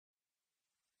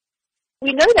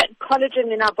We know that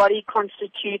collagen in our body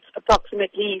constitutes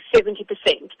approximately 70%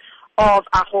 of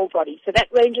our whole body. So that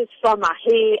ranges from our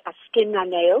hair, our skin, our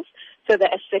nails, so the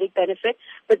aesthetic benefit,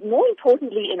 but more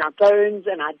importantly in our bones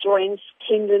and our joints,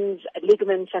 tendons,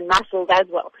 ligaments, and muscles as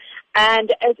well.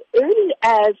 And as early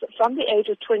as from the age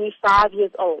of 25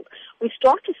 years old, we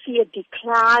start to see a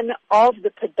decline of the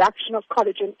production of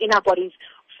collagen in our bodies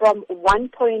from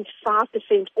 1.5%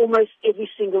 almost every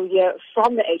single year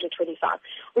from the age of 25,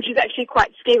 which is actually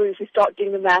quite scary if we start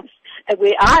doing the maths at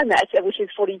where I'm at, which is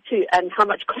 42, and how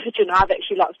much collagen I've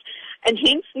actually lost. And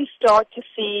hence we start to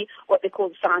see what they call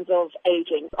the signs of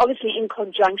aging, obviously in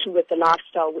conjunction with the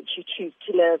lifestyle which you choose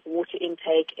to live, water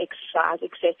intake, exercise,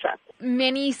 etc.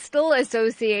 Many still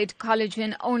associate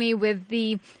collagen only with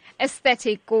the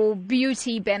aesthetic or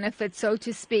beauty benefits, so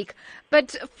to speak.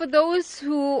 But for those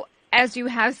who, as you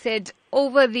have said,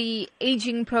 over the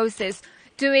aging process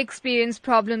do experience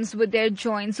problems with their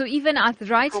joints or even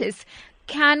arthritis,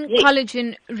 can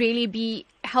collagen really be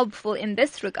helpful in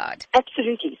this regard?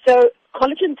 Absolutely. So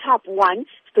collagen type 1 is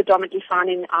predominantly found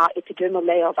in our epidermal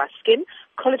layer of our skin.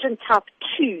 Collagen type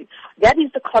 2, that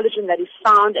is the collagen that is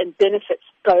found and benefits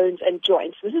bones and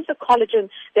joints. This is the collagen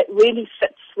that really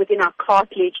fits within our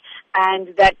cartilage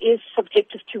and that is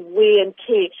subjected to wear and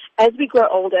tear as we grow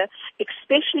older,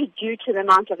 especially due to the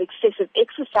amount of excessive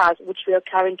exercise which we are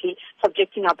currently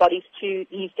subjecting our bodies to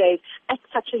these days at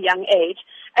such a young age,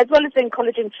 as well as then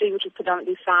collagen 3, which is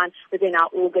predominantly found within our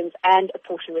organs and a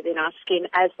portion within our skin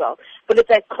as well. But it's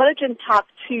that collagen type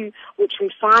 2 which we're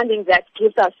finding that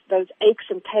gives us those aches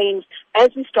and pains as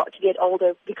we start to get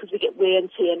older because we get wear and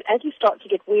tear. And as we start to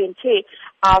get wear and tear,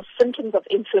 our symptoms of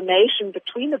inflammation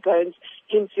between the bones,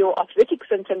 hence your arthritic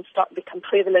symptoms, start to become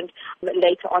prevalent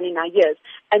later on in our years.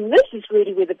 And this is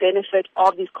really where the benefit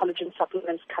of these collagen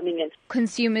supplements coming in.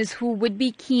 Consumers who would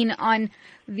be keen on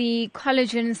the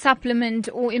collagen supplement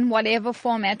or in whatever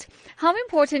format, how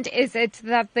important is it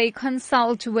that they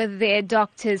consult with their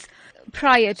doctors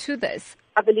prior to this?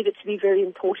 I believe it to be very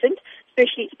important,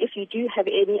 especially if you do have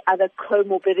any other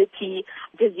comorbidity,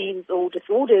 diseases or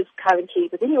disorders currently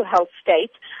within your health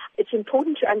state. It's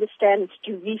important to understand and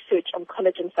to do research on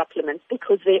collagen supplements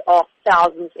because there are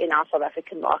thousands in our South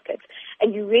African market.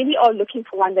 And you really are looking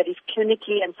for one that is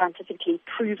clinically and scientifically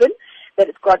proven, that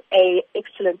it's got an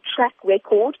excellent track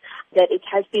record, that it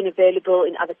has been available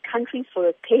in other countries for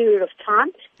a period of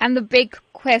time. And the big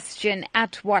question,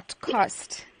 at what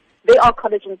cost? There are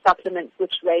collagen supplements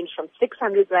which range from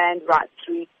 600 Rand right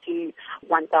through to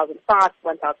 1,500,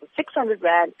 1,600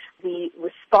 Rand. The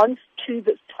response to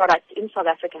this product in South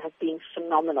Africa has been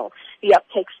phenomenal. The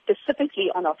uptake specifically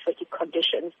on arthritic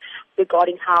conditions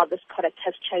regarding how this product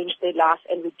has changed their life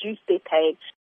and reduced their pain